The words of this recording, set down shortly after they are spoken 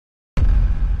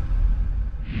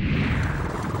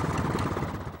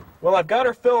Well, I've got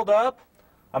her filled up.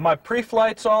 My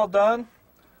pre-flight's all done.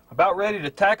 About ready to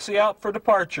taxi out for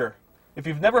departure. If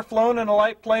you've never flown in a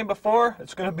light plane before,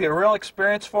 it's going to be a real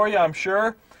experience for you, I'm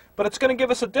sure. But it's going to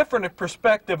give us a different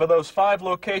perspective of those 5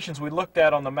 locations we looked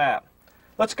at on the map.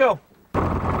 Let's go.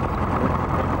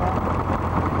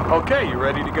 Okay, you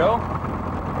ready to go?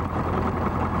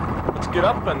 Let's get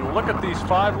up and look at these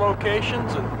 5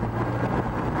 locations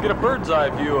and get a bird's eye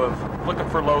view of looking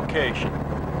for location.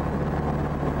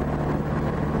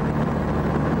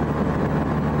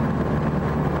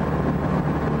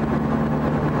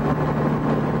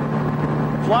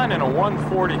 Flying in a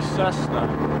 140 Cessna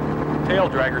tail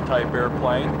dragger type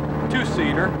airplane,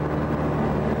 2-seater.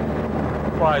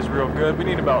 Flies real good. We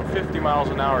need about 50 miles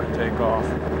an hour to take off.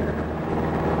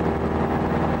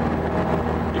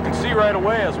 You can see right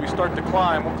away as we start to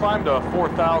climb, we'll climb to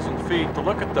 4,000 feet to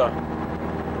look at the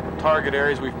target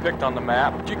areas we've picked on the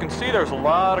map. But you can see there's a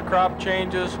lot of crop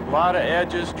changes, a lot of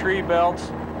edges, tree belts.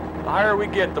 The higher we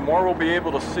get, the more we'll be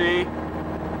able to see.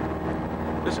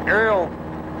 This aerial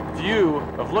view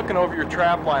of looking over your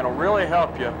trap line will really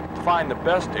help you to find the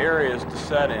best areas to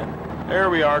set in. There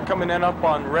we are, coming in up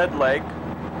on Red Lake.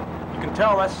 You can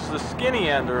tell that's the skinny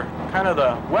end, or kind of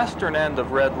the western end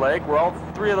of Red Lake, where all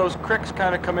 3 of those creeks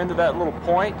kind of come into that little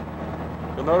point.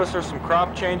 You'll notice there's some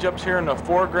crop change-ups here in the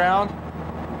foreground,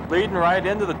 leading right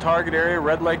into the target area,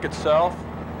 Red Lake itself.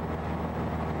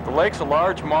 The lake's a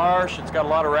large marsh. It's got a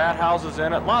lot of rat houses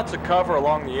in it, lots of cover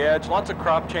along the edge, lots of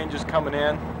crop changes coming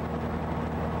in.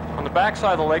 On the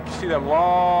backside of the lake, you see them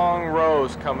long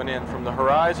rows coming in from the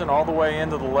horizon all the way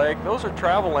into the lake. Those are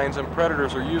travel lanes and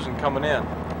predators are using coming in.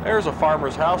 There's a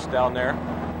farmer's house down there.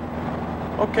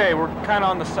 Okay, we're kind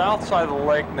of on the south side of the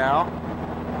lake now.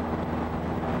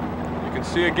 You can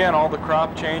see again all the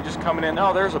crop changes coming in.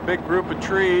 Oh, there's a big group of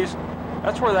trees.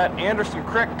 That's where that Anderson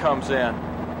Creek comes in.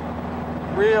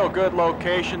 Real good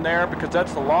location there because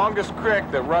that's the longest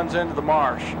creek that runs into the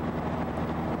marsh.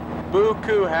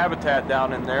 Buku habitat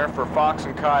down in there for fox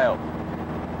and coyote.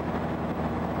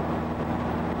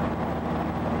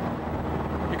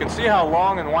 You can see how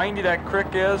long and windy that creek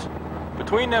is.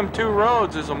 Between them 2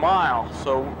 roads is a mile,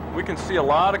 so we can see a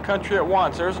lot of country at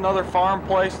once. There's another farm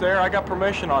place there. I got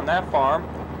permission on that farm.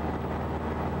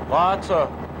 Lots of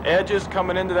edges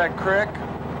coming into that creek.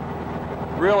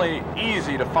 Really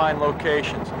easy to find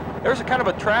locations. There's a kind of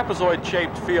a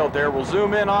trapezoid-shaped field there. We'll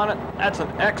zoom in on it. That's an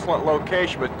excellent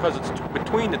location because it's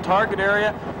between the target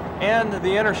area and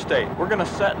the interstate. We're going to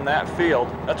set in that field.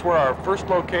 That's where our first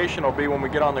location will be when we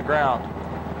get on the ground.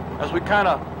 As we kind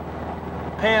of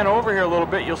pan over here a little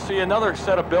bit, you'll see another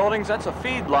set of buildings. That's a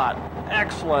feedlot.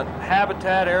 Excellent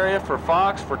habitat area for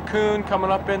fox, for coon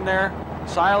coming up in there.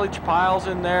 Silage piles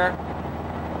in there.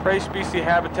 Prey species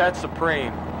habitat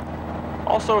supreme.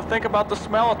 Also, think about the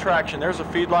smell attraction. There's a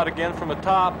feedlot again from the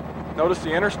top. Notice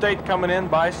the interstate coming in,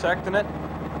 bisecting it.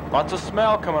 Lots of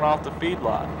smell coming off the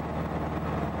feedlot.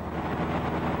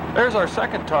 There's our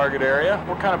second target area.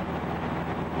 We're kind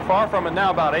of far from it now,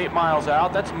 about 8 miles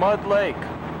out. That's Mud Lake.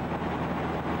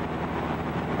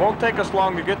 Won't take us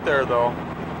long to get there, though.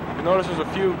 You notice there's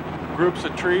a few groups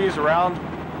of trees around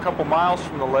a couple miles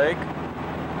from the lake.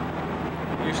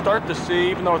 You start to see,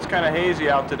 even though it's kind of hazy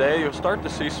out today, you'll start to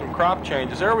see some crop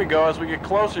changes. There we go. As we get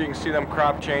closer, you can see them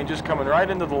crop changes coming right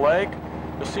into the lake.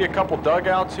 You'll see a couple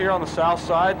dugouts here on the south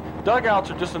side. Dugouts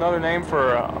are just another name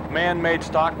for man-made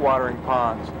stock watering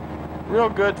ponds. Real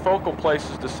good focal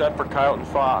places to set for coyote and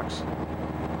fox.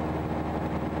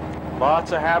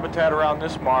 Lots of habitat around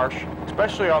this marsh,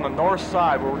 especially on the north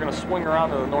side, where we're going to swing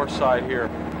around to the north side here.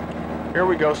 Here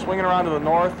we go, swinging around to the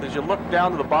north. As you look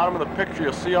down to the bottom of the picture,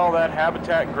 you'll see all that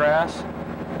habitat grass.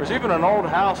 There's even an old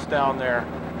house down there.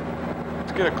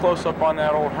 Let's get a close-up on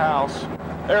that old house.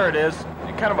 There it is,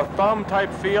 kind of a thumb type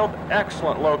field.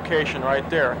 Excellent location right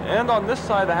there. And on this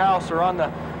side of the house, or on the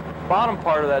bottom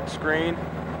part of that screen,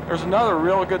 there's another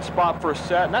real good spot for a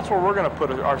set, and that's where we're going to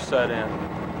put our set in.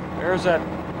 There's that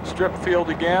strip field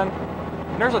again.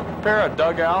 And there's a pair of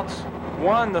dugouts.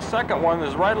 The second one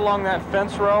is right along that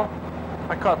fence row.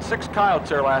 I caught 6 coyotes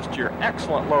there last year.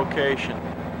 Excellent location.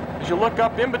 As you look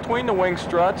up in between the wing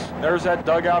struts, there's that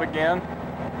dugout again.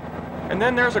 And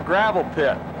then there's a gravel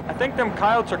pit. I think them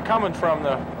coyotes are coming from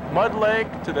the Mud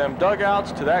Lake to them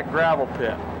dugouts to that gravel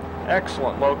pit.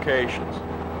 Excellent locations.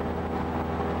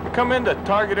 We come into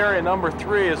target area number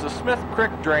 3 is the Smith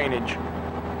Creek drainage.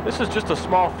 This is just a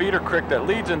small feeder creek that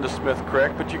leads into Smith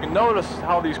Creek, but you can notice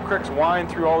how these creeks wind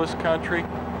through all this country,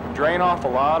 drain off a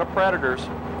lot of predators.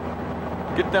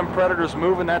 Get them predators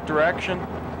moving that direction.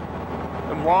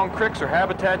 Them long creeks are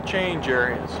habitat change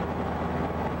areas.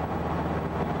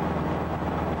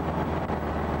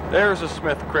 There's a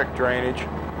Smith Creek drainage.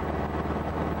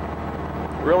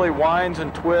 Really winds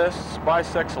and twists,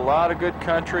 bisects a lot of good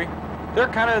country. They're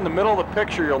kind of in the middle of the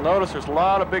picture. You'll notice there's a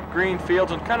lot of big green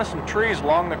fields and kind of some trees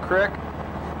along the creek.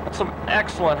 That's some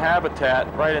excellent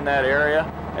habitat right in that area.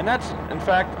 And that's, in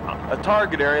fact, a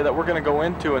target area that we're going to go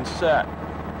into and set.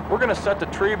 We're going to set the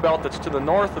tree belt that's to the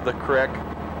north of the creek,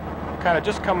 kind of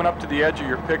just coming up to the edge of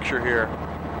your picture here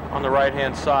on the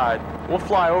right-hand side. We'll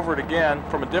fly over it again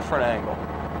from a different angle.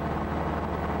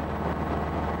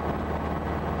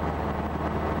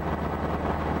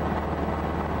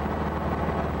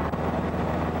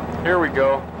 Here we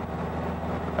go.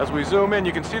 As we zoom in,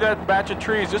 you can see that batch of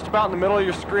trees just about in the middle of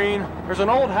your screen. There's an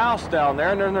old house down there,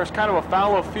 and then there's kind of a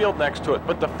fallow field next to it.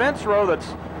 But the fence row that's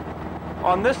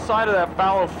on this side of that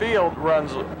fallow field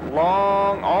runs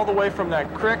long, all the way from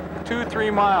that creek,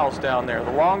 2-3 miles down there.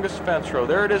 The longest fence row.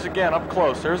 There it is again, up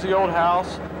close. There's the old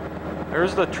house.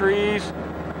 There's the trees,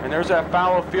 and there's that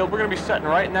fallow field. We're going to be sitting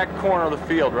right in that corner of the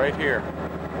field, right here.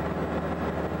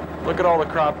 Look at all the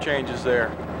crop changes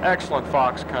there. Excellent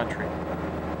fox country.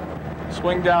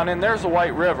 Swing down in, there's the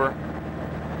White River.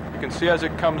 You can see as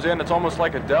it comes in, it's almost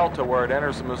like a delta where it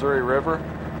enters the Missouri River.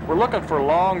 We're looking for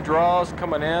long draws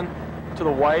coming in to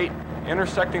the White,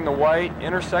 intersecting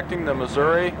the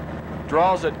Missouri.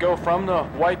 Draws that go from the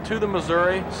White to the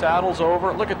Missouri, saddles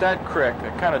over. Look at that creek,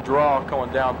 that kind of draw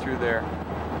going down through there.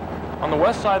 On the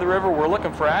west side of the river, we're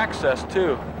looking for access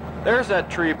too. There's that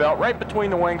tree belt right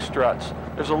between the wing struts.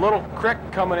 There's a little creek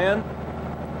coming in,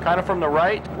 kind of from the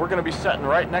right. We're going to be sitting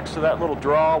right next to that little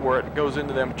draw where it goes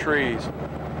into them trees.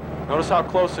 Notice how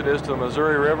close it is to the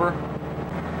Missouri River.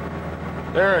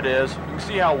 There it is. You can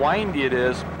see how windy it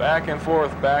is. Back and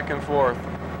forth, back and forth.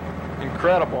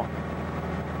 Incredible.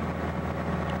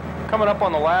 Coming up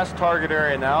on the last target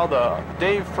area now, the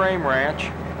Dave Frame Ranch.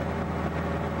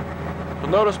 You'll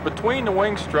notice between the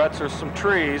wing struts there's some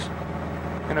trees.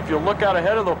 And if you look out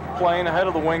ahead of the plane, ahead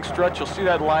of the wing struts, you'll see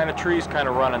that line of trees kind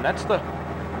of running. That's the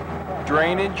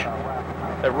drainage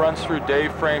that runs through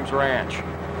Dave Frame's ranch.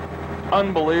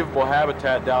 Unbelievable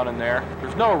habitat down in there.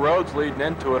 There's no roads leading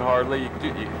into it hardly.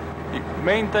 The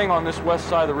main thing on this west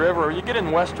side of the river, you get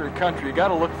in western country, you got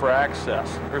to look for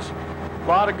access. There's a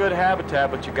lot of good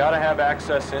habitat, but you got to have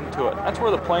access into it. That's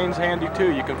where the plane's handy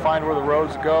too. You can find where the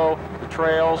roads go, the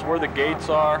trails, where the gates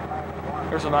are.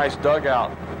 There's a nice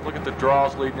dugout. Look at the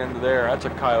draws leading into there. That's a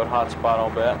coyote hotspot,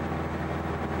 I'll bet.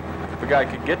 If a guy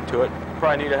could get to it,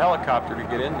 probably need a helicopter to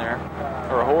get in there,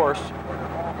 or a horse.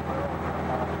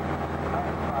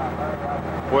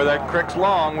 Boy, that creek's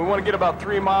long. We want to get about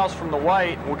 3 miles from the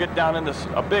White. We'll get down into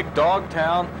a big dog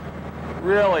town.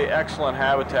 Really excellent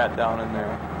habitat down in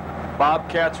there.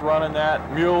 Bobcats running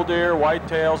that, mule deer,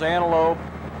 whitetails, antelope,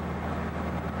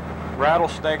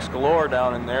 rattlesnakes galore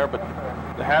down in there, but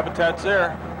the habitat's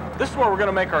there. This is where we're going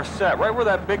to make our set, right where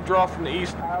that big draw from the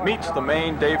east meets the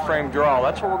main Dave Frame draw.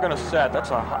 That's where we're going to set.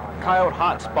 That's a coyote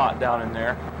hot spot down in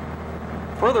there.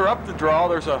 Further up the draw,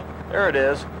 there it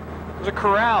is. There's a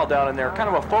corral down in there, kind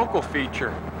of a focal feature.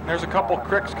 And there's a couple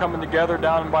creeks coming together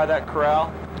down by that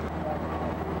corral.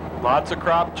 Lots of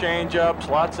crop change-ups,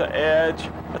 lots of edge.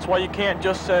 That's why you can't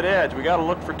just set edge. We got to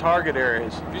look for target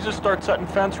areas. If you just start setting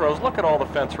fence rows, look at all the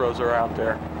fence rows that are out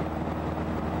there.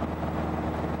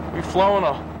 We've flown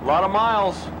a lot of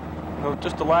miles in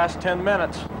just the last 10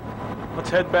 minutes. Let's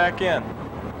head back in.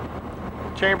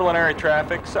 Chamberlain area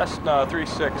traffic, Cessna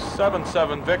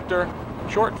 3677 Victor.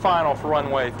 Short final for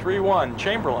runway 31,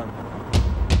 Chamberlain.